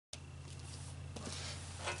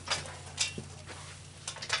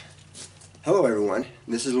Hello everyone,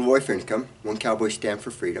 this is Lavoy Finicum, One Cowboy Stand for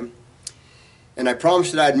Freedom. And I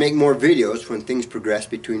promised that I'd make more videos when things progress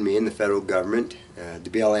between me and the federal government, the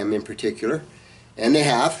BLM in particular, and they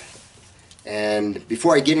have. And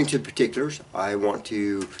before I get into the particulars, I want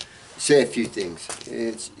to say a few things.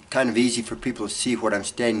 It's kind of easy for people to see what I'm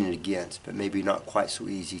standing against, but maybe not quite so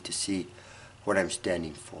easy to see what I'm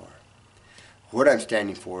standing for. What I'm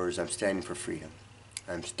standing for is I'm standing for freedom.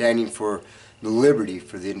 I'm standing for the liberty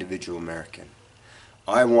for the individual American.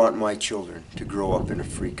 I want my children to grow up in a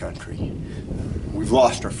free country. We've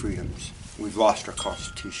lost our freedoms. We've lost our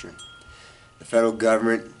Constitution. The federal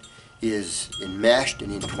government is enmeshed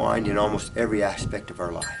and entwined in almost every aspect of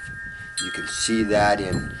our life. You can see that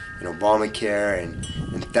in Obamacare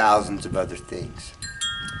and thousands of other things.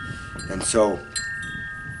 And so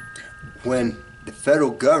when the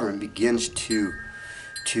federal government begins to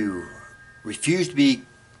refuse to be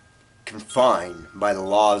confined by the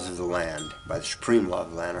laws of the land, by the supreme law of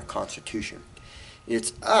the land, our Constitution,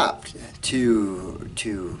 it's up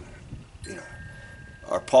to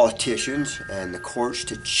our politicians and the courts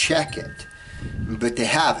to check it, but they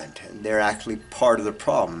haven't. They're actually part of the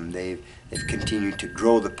problem. They've continued to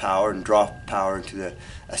grow the power and draw power into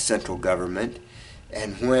a central government,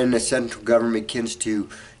 and when the central government begins to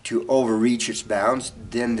overreach its bounds,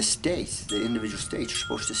 then the states, the individual states, are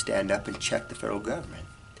supposed to stand up and check the federal government.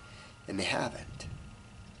 And they haven't.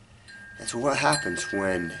 And so what happens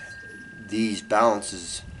when these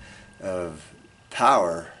balances of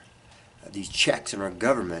power, these checks in our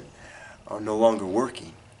government, are no longer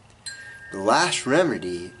working? The last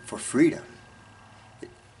remedy for freedom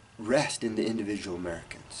rests in the individual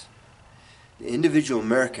Americans. The individual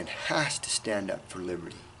American has to stand up for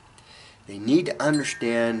liberty. They need to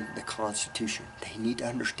understand the Constitution. They need to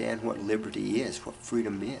understand what liberty is, what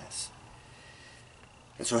freedom is.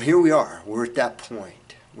 And so here we are. We're at that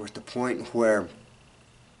point. We're at the point where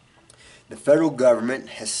the federal government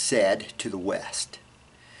has said to the West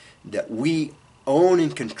that we own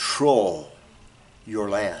and control your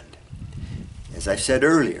land. As I said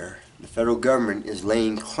earlier, the federal government is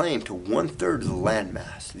laying claim to 1/3 of the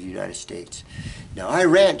landmass of the United States. Now, I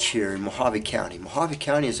ranch here in Mojave County. Mojave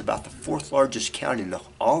County is about the 4th largest county in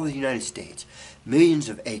all of the United States. Millions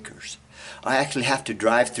of acres. I actually have to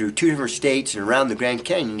drive through 2 different states and around the Grand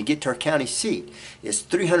Canyon to get to our county seat. It's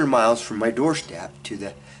 300 miles from my doorstep to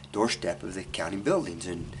the doorstep of the county buildings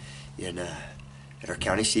at our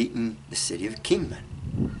county seat in the city of Kingman.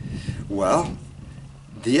 Well,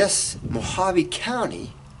 this Mojave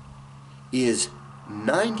County is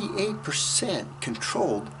 98%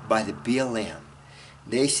 controlled by the BLM.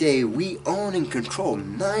 They say we own and control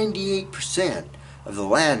 98% of the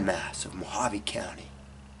landmass of Mojave County.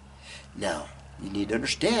 Now, you need to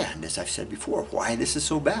understand, as I've said before, why this is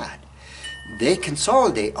so bad. They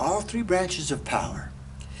consolidate all 3 branches of power.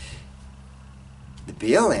 The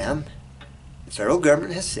BLM, the federal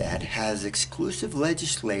government has said, has exclusive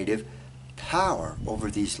legislative power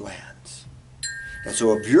over these lands. And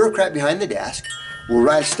so a bureaucrat behind the desk will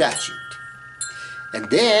write a statute. And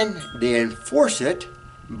then they enforce it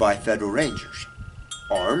by federal rangers,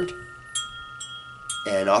 armed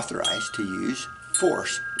and authorized to use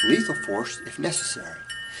force, lethal force, if necessary.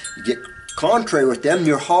 You get contrary with them,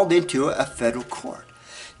 you're hauled into a federal court.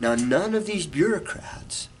 Now, none of these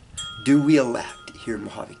bureaucrats do we elect here in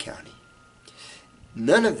Mojave County.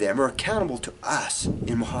 None of them are accountable to us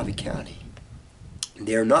in Mojave County.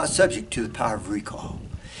 They are not subject to the power of recall.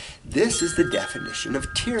 This is the definition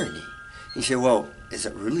of tyranny. You say, well, is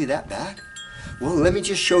it really that bad? Well, let me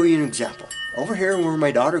just show you an example. Over here where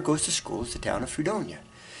my daughter goes to school is the town of Fredonia.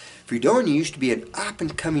 Fredonia used to be an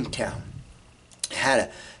up-and-coming town. It had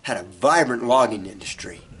a vibrant logging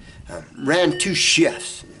industry. Ran 2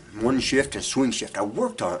 shifts, morning shift and swing shift. I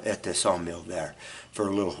worked at the sawmill there for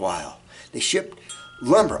a little while. They shipped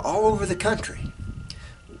lumber all over the country.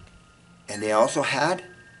 And they also had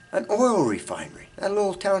an oil refinery. That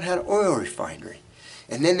little town had an oil refinery.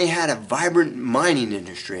 And then they had a vibrant mining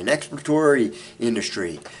industry, an exploratory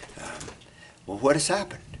industry. Well, what has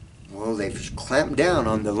happened? Well, they've clamped down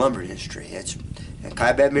on the lumber industry. And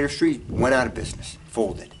Kaibab Industry went out of business,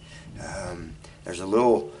 folded. There's a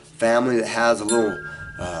little family that has a little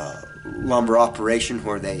lumber operation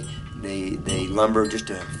where they lumber just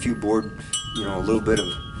a few board, a little bit of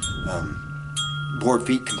board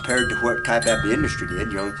feet compared to what Kaibab Industry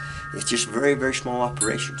did. It's just a very, very small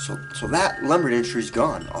operation. So that lumber industry is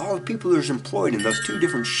gone. All the people that are employed in those 2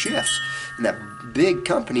 different shifts in that big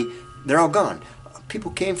company, they're all gone.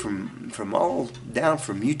 People came from all down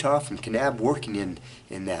from Utah, from Kanab, working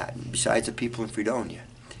in that, besides the people in Fredonia.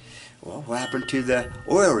 Well, what happened to the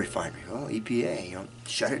oil refinery? Well, EPA,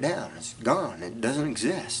 shut it down. It's gone. It doesn't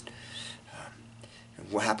exist.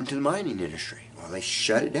 What happened to the mining industry? Well, they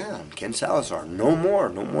shut it down. Ken Salazar, no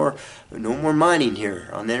more mining here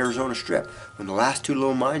on the Arizona Strip. When the last two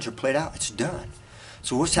little mines are played out, it's done.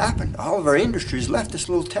 So what's happened? All of our industries left this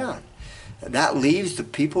little town. That leaves the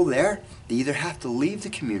people there. They either have to leave the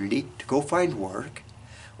community to go find work,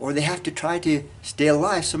 or they have to try to stay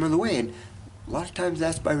alive some other way. And a lot of times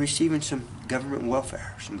that's by receiving some government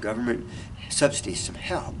welfare, some government subsidies, some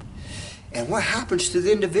help. And what happens to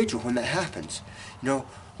the individual when that happens?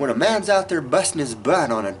 When a man's out there busting his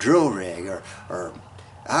butt on a drill rig or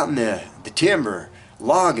out in the timber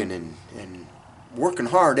logging and working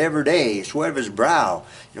hard every day, sweat of his brow,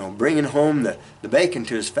 bringing home the bacon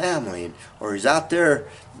to his family, or he's out there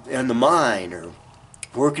in the mine or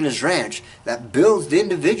working his ranch, that builds the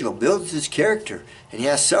individual, builds his character, and he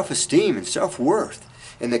has self-esteem and self-worth,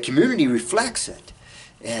 and the community reflects it.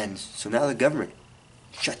 And so now the government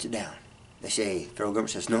shuts it down. They say, the federal government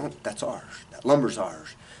says, no, that's ours. That lumber's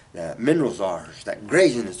ours. That mineral's ours. That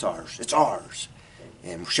grazing is ours. It's ours.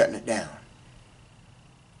 And we're shutting it down.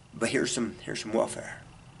 But here's some welfare.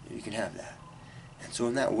 You can have that. And so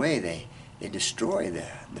in that way, they destroy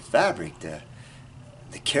the fabric, the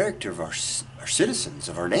character of our citizens,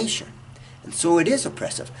 of our nation. And so it is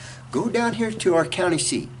oppressive. Go down here to our county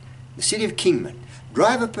seat, the city of Kingman.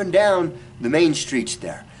 Drive up and down the main streets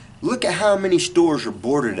there. Look at how many stores are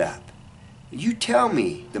boarded up. You tell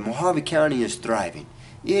me the Mojave County is thriving.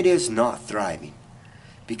 It is not thriving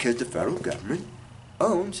because the federal government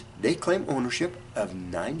they claim ownership of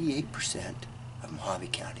 98% of Mojave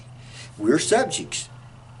County. We're subjects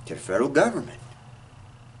to the federal government.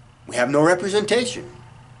 We have no representation.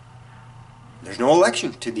 There's no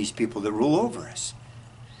election to these people that rule over us.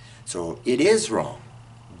 So it is wrong.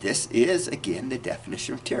 This is, again, the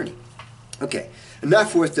definition of tyranny. Okay,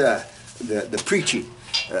 enough with the preaching.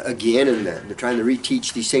 Again, and they're trying to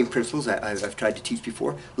reteach these same principles I've tried to teach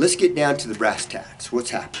before. Let's get down to the brass tacks. What's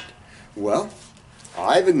happened? Well,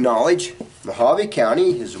 I've acknowledged Mojave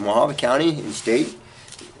County is the Mojave County and state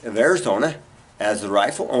of Arizona as the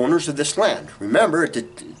rightful owners of this land. Remember, at the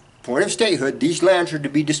point of statehood, these lands are to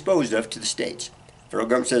be disposed of to the states. The federal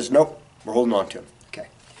government says, nope, we're holding on to them. Okay,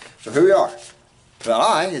 so here we are. But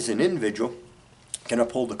I, as an individual, can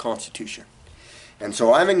uphold the Constitution. And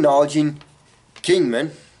so I'm acknowledging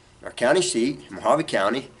Kingman, our county seat, Mojave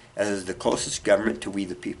County, as the closest government to we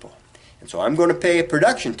the people. And so I'm going to pay a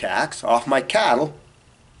production tax off my cattle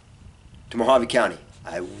to Mojave County.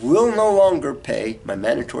 I will no longer pay my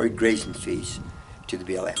mandatory grazing fees to the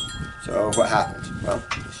BLM. So what happens? Well,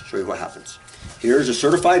 let's show you what happens. Here's a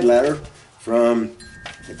certified letter from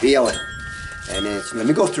the BLM. And let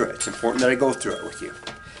me go through it. It's important that I go through it with you.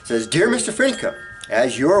 It says, Dear Mr. Finicum,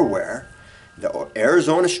 as you're aware, the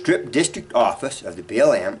Arizona Strip District Office of the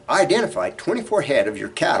BLM identified 24 head of your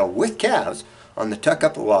cattle with calves on the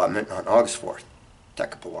tuck-up allotment on August 4th.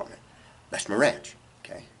 Tuck-up allotment. That's my ranch.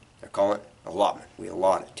 Okay? They're calling it allotment. We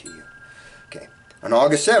allot it to you. Okay. On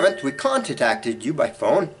August 7th, we contacted you by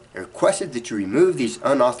phone and requested that you remove these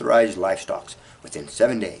unauthorized livestock within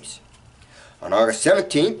 7 days. On August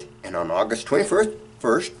 17th and on August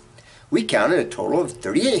 21st, we counted a total of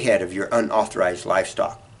 38 head of your unauthorized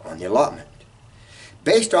livestock on the allotment.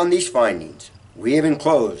 Based on these findings, we have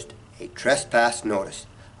enclosed a trespass notice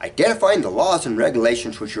identifying the laws and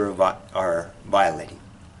regulations which you are violating.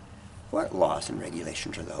 What laws and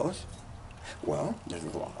regulations are those? Well, they're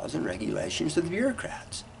the laws and regulations of the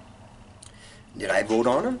bureaucrats. Did I vote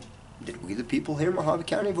on them? Did we the people here in Mojave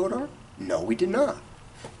County vote on them? No, we did not.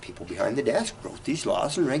 People behind the desk wrote these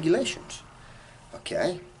laws and regulations.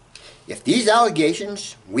 Okay? If these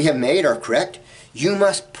allegations we have made are correct, you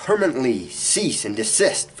must permanently cease and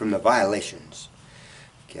desist from the violations.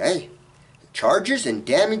 Okay? The charges and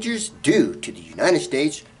damages due to the United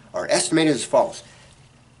States are estimated as follows.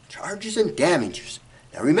 Charges and damages.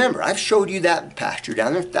 Now remember, I've showed you that pasture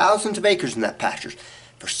down there, thousands of acres in that pasture.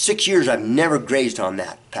 For 6 years I've never grazed on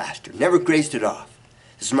that pasture, never grazed it off.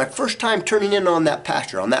 This is my first time turning in on that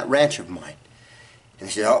pasture, on that ranch of mine. And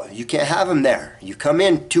they said, oh, you can't have them there. You come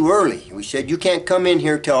in too early. We said, you can't come in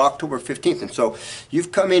here till October 15th. And so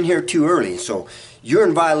you've come in here too early. So you're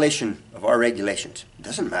in violation of our regulations. It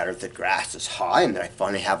doesn't matter if the grass is high and that I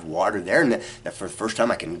finally have water there and that for the first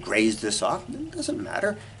time I can graze this off. It doesn't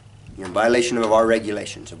matter. You're in violation of our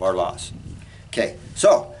regulations, of our laws. Okay,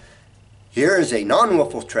 so here is a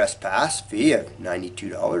non-willful trespass fee of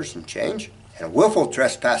 $92 and change and a willful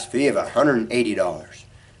trespass fee of $180.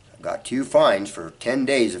 Got 2 fines for 10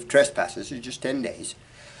 days of trespass. This is just 10 days.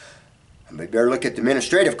 We better look at the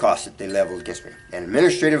administrative costs that they leveled against me. An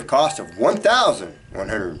administrative cost of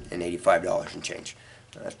 $1,185 and change.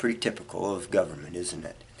 That's pretty typical of government, isn't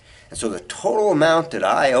it? And so the total amount that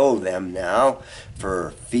I owe them now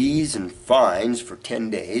for fees and fines for 10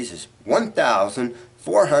 days is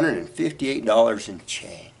 $1,458 and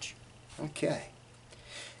change. Okay.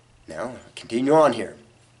 Now, continue on here.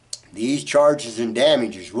 These charges and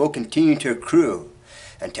damages will continue to accrue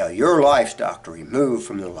until your livestock are removed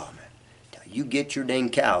from the allotment. Until you get your dang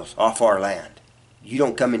cows off our land. You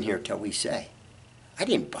don't come in here till we say. I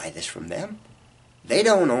didn't buy this from them. They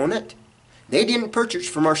don't own it. They didn't purchase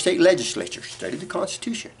from our state legislature. Study the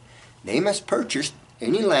Constitution. They must purchase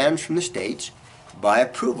any lands from the states by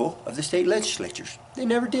approval of the state legislatures. They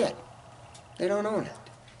never did. They don't own it.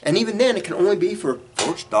 And even then, it can only be for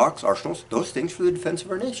forts, docks, arsenals, those things for the defense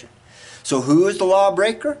of our nation. So who is the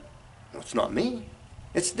lawbreaker? Well, it's not me.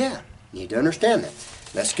 It's them. You need to understand that.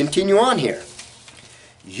 Let's continue on here.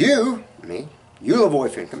 You, Lavoy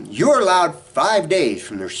Finicum, you're allowed 5 days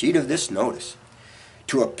from the receipt of this notice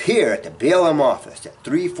to appear at the BLM office at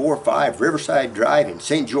 345 Riverside Drive in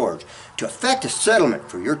St. George to effect a settlement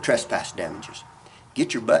for your trespass damages.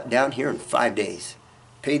 Get your butt down here in 5 days.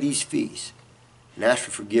 Pay these fees and ask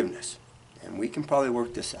for forgiveness. And we can probably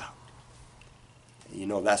work this out. You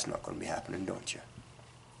know that's not going to be happening, don't you?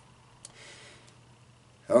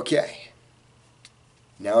 Okay.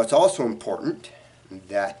 Now it's also important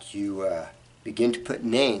that you begin to put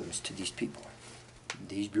names to these people.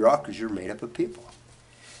 These bureaucracies are made up of people.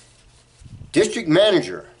 District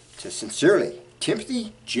Manager, to sincerely,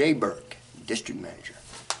 Timothy J. Burke, District Manager.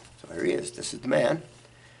 So here he is. This is the man.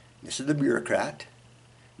 This is the bureaucrat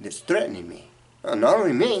that's threatening me. Well, not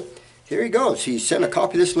only me, here he goes. He sent a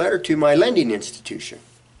copy of this letter to my lending institution.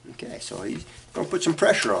 Okay, so he's going to put some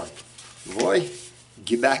pressure on. Boy,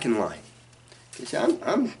 get back in line. He said,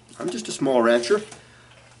 I'm just a small rancher.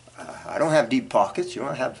 I don't have deep pockets. You know,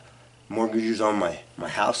 I have mortgages on my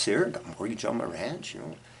house here. I got mortgage on my ranch. You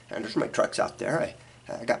know, and there's my trucks out there.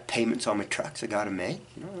 I got payments on my trucks I got to make.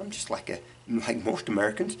 You know, I'm just like most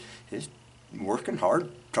Americans, just working hard,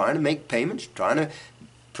 trying to make payments, trying to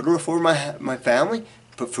put a roof over my family,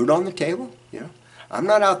 put food on the table. You know, I'm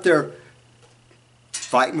not out there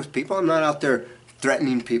fighting with people. I'm not out there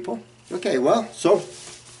threatening people. Okay, well, so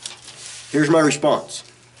here's my response.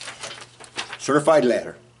 Certified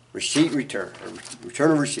letter, receipt return, or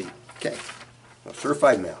return of receipt. Okay, well,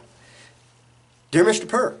 certified mail. Dear Mr.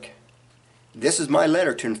 Perk, this is my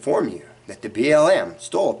letter to inform you that the BLM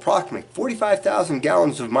stole approximately 45,000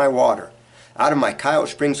 gallons of my water out of my Coyote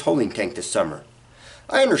Springs holding tank this summer.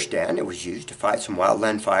 I understand it was used to fight some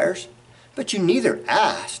wildland fires, but you neither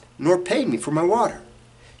asked nor paid me for my water.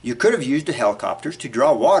 You could have used the helicopters to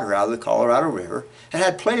draw water out of the Colorado River and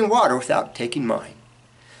had plenty of water without taking mine.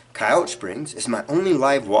 Coyote Springs is my only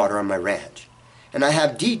live water on my ranch, and I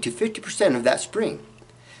have deed to 50% of that spring.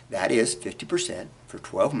 That is 50% for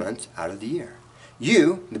 12 months out of the year.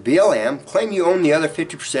 You, the BLM, claim you own the other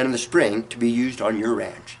 50% of the spring to be used on your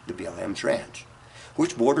ranch, the BLM's ranch,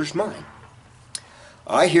 which borders mine.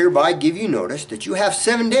 I hereby give you notice that you have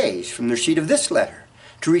 7 days from the receipt of this letter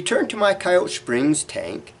to return to my Coyote Springs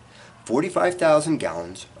tank 45,000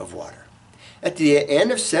 gallons of water. At the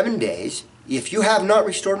end of 7 days, if you have not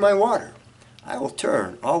restored my water, I will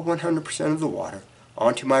turn all 100% of the water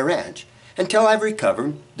onto my ranch until I've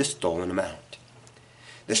recovered the stolen amount.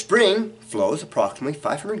 The spring flows approximately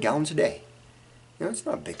 500 gallons a day. You know, it's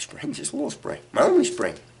not a big spring, it's just a little spring. My only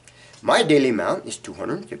spring. My daily amount is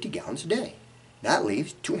 250 gallons a day. That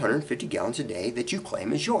leaves 250 gallons a day that you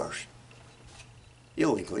claim is yours.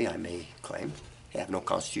 Illegally, I may claim. I have no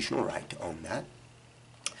constitutional right to own that.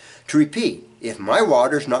 To repeat, if my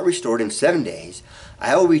water is not restored in 7 days,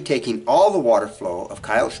 I will be taking all the water flow of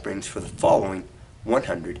Coyote Springs for the following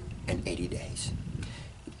 180 days.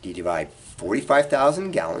 You divide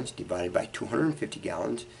 45,000 gallons divided by 250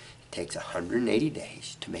 gallons. It takes 180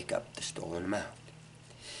 days to make up the stolen amount.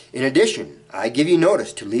 In addition, I give you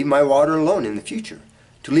notice to leave my water alone in the future,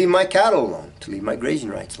 to leave my cattle alone, to leave my grazing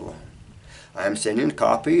rights alone. I am sending a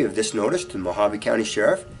copy of this notice to the Mojave County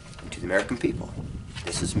Sheriff and to the American people.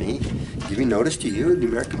 This is me giving notice to you, the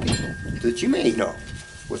American people, so that you may know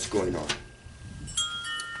what's going on.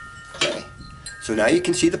 Okay, so now you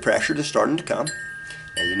can see the pressure that's starting to come.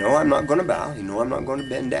 And you know I'm not going to bow. You know I'm not going to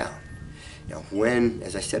bend down. Now when,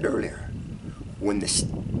 as I said earlier, when the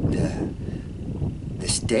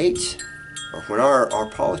states, or when our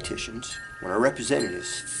politicians, when our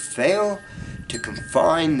representatives fail to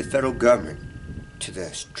confine the federal government to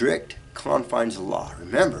the strict confines of law,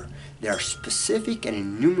 remember, there are specific and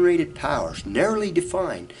enumerated powers, narrowly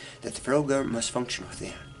defined, that the federal government must function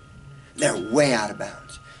within. They're way out of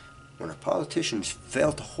bounds. When our politicians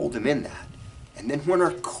fail to hold them in that, and then when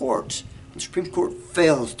our courts, when the Supreme Court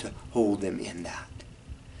fails to hold them in that.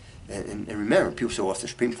 And remember, people say, well, if the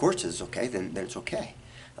Supreme Court says it's okay, then it's okay.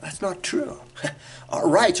 That's not true. Our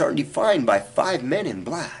rights aren't defined by 5 men in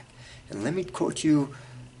black. And let me quote you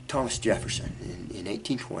Thomas Jefferson in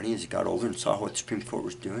 1820, as he got older and saw what the Supreme Court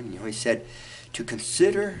was doing. He said, to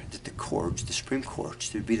consider that the courts, the Supreme Courts,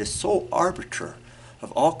 to be the sole arbiter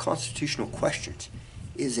of all constitutional questions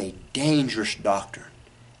is a dangerous doctrine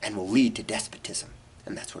and will lead to despotism.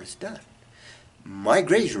 And that's what it's done. My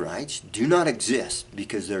grazing rights do not exist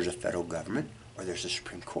because there's a federal government or there's a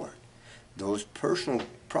Supreme Court. Those personal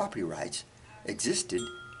property rights existed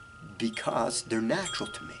because they're natural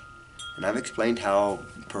to me. And I've explained how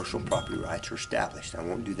personal property rights are established. I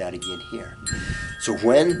won't do that again here. So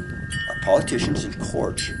when our politicians and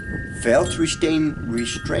courts fail to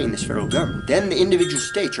restrain this federal government, then the individual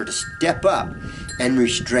states are to step up and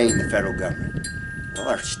restrain the federal government. Well,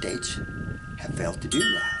 our states have failed to do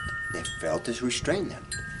that. They've failed to restrain them.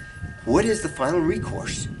 What is the final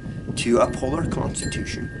recourse to uphold our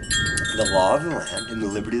Constitution, the law of the land, and the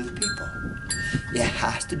liberty of the people? It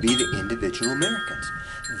has to be the individual Americans.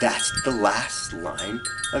 That's the last line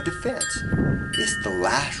of defense. It's the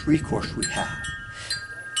last recourse we have.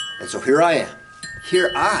 And so here I am.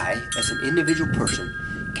 Here I, as an individual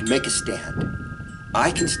person, can make a stand.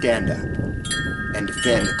 I can stand up and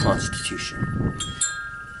defend the Constitution.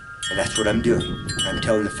 And that's what I'm doing. I'm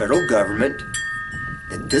telling the federal government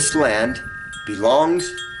that this land belongs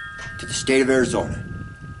to the state of Arizona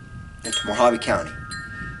and to Mojave County.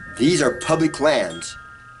 These are public lands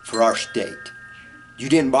for our state. You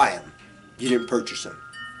didn't buy them. You didn't purchase them.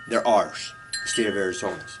 They're ours, the state of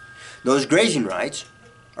Arizona's. Those grazing rights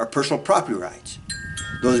are personal property rights.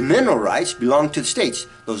 Those mineral rights belong to the states.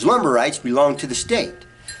 Those lumber rights belong to the state.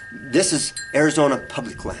 This is Arizona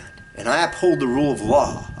public land. And I uphold the rule of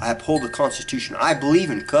law. I uphold the Constitution. I believe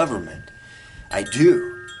in government. I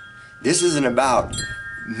do. This isn't about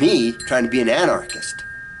me trying to be an anarchist.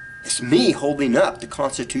 It's me holding up the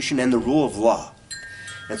Constitution and the rule of law.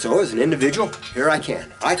 And so as an individual, here I can.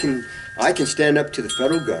 I can stand up to the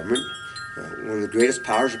federal government, one of the greatest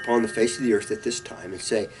powers upon the face of the earth at this time, and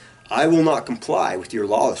say, I will not comply with your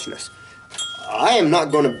lawlessness. I am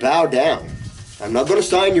not going to bow down. I'm not going to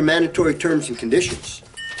sign your mandatory terms and conditions.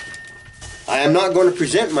 I am not going to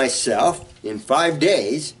present myself in 5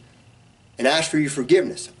 days and ask for your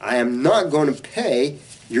forgiveness. I am not going to pay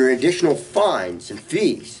your additional fines and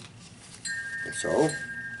fees. And so,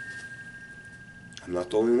 I'm not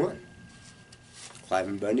the only one. Clive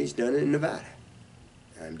and Bundy's done it in Nevada.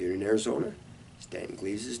 I'm doing it in Arizona. Stan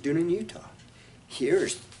Gleaves is doing it in Utah.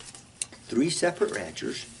 Here's 3 separate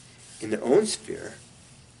ranchers in their own sphere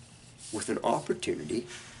with an opportunity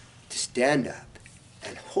to stand up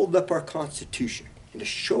and hold up our Constitution and to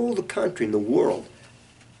show the country and the world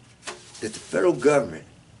that the federal government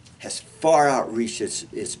has far outreached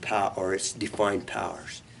its power or its defined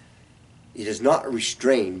powers. It is not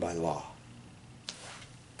restrained by law.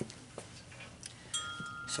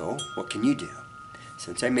 So, what can you do?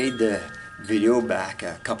 Since I made the video back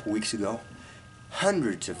a couple weeks ago,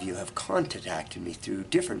 hundreds of you have contacted me through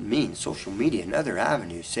different means, social media and other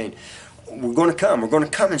avenues, saying, we're going to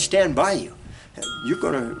come and stand by you. You're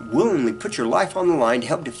going to willingly put your life on the line to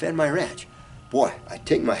help defend my ranch. Boy, I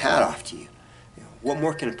take my hat off to you. What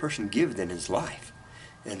more can a person give than his life?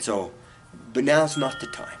 And so, but now's not the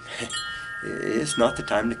time. It's not the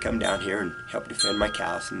time to come down here and help defend my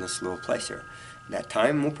cows in this little place here. That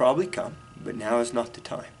time will probably come, but now is not the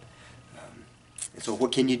time. And so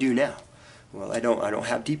what can you do now? Well, I don't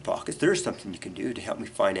have deep pockets. There is something you can do to help me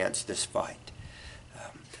finance this fight.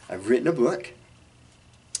 I've written a book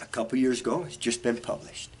a couple years ago. It's just been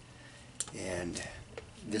published. And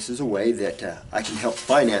this is a way that I can help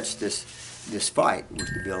finance this fight with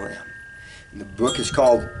the BLM. And the book is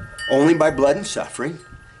called Only by Blood and Suffering,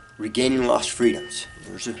 Regaining Lost Freedoms.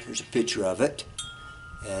 There's a picture of it.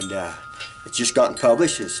 And it's just gotten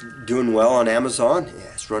published. It's doing well on Amazon.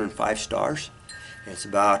 It's running 5 stars. And it's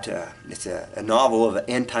about, it's a novel of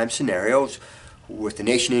end-time scenarios with a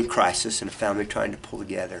nation in crisis and a family trying to pull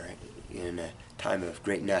together in a time of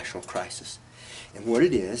great national crisis. And what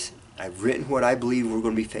it is, I've written what I believe we're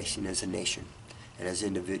going to be facing as a nation and as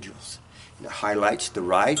individuals. And it highlights the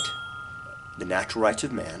natural rights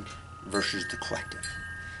of man versus the collective.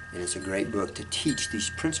 And it's a great book to teach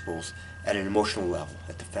these principles at an emotional level,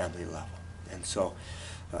 at the family level. And so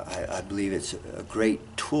I believe it's a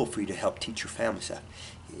great tool for you to help teach your family stuff.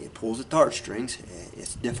 It pulls at the heartstrings.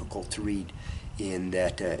 It's difficult to read in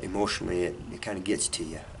that emotionally it kind of gets to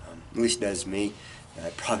you. At least it does me.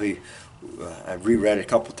 I've reread it a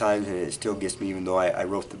couple times and it still gets me, even though I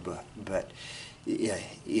wrote the book. But yeah,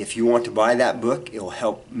 if you want to buy that book, it will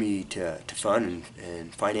help me to fund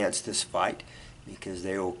and finance this fight, because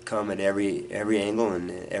they will come at every angle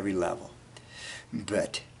and every level.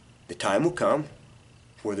 But the time will come,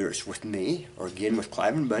 whether it's with me or again with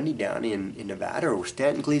Clive and Bundy down in Nevada, or with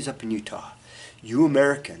Stanton Gleaves up in Utah. You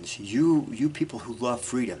Americans, you people who love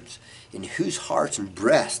freedoms, in whose hearts and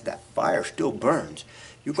breasts that fire still burns,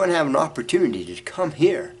 you're going to have an opportunity to come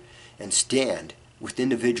here and stand with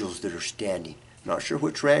individuals that are standing. I'm not sure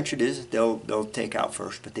which ranch it is they'll take out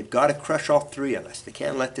first, but they've got to crush all three of us. They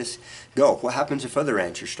can't let this go. What happens if other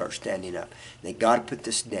ranchers start standing up? They got to put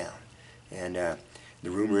this down. And the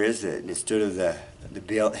rumor is that instead of the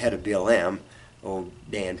head of BLM, old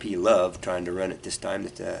Dan P. Love, trying to run it this time,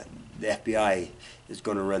 that the FBI is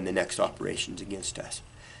going to run the next operations against us.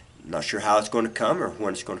 I'm not sure how it's going to come or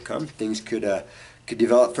when it's going to come. Things could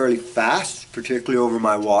develop fairly fast, particularly over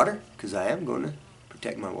my water, because I am going to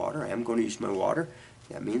protect my water. I am going to use my water.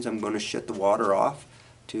 That means I'm going to shut the water off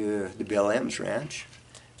to the BLM's ranch,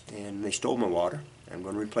 and they stole my water. I'm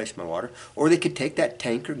going to replace my water. Or they could take that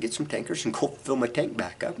tanker, get some tankers, and go fill my tank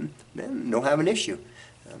back up, and then don't have an issue.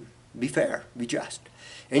 Be fair, be just.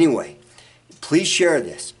 Anyway, please share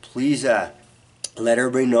this. Please let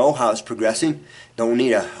everybody know how it's progressing. Don't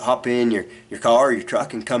need to hop in your car or your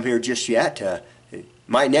truck and come here just yet.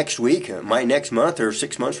 Might next week, might next month, or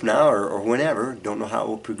 6 months from now, or whenever. Don't know how it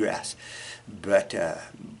will progress. But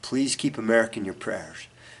please keep America in your prayers.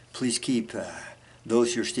 Please keep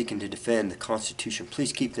those who are seeking to defend the Constitution,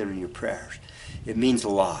 please keep them in your prayers. It means a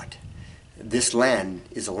lot. This land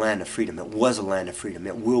is a land of freedom. It was a land of freedom.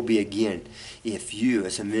 It will be again if you,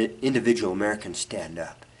 as an individual American, stand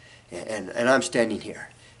up. And I'm standing here.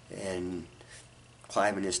 And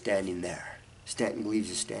Cliven is standing there. Stanton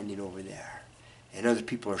Gleaves is standing over there. And other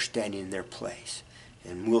people are standing in their place.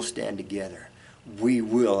 And we'll stand together. We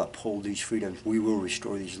will uphold these freedoms. We will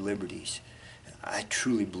restore these liberties. I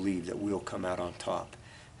truly believe that we'll come out on top.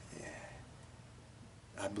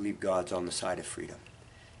 I believe God's on the side of freedom.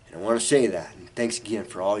 And I want to say that. And thanks again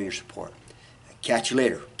for all your support. Catch you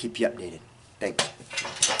later. Keep you updated.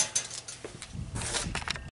 Thanks.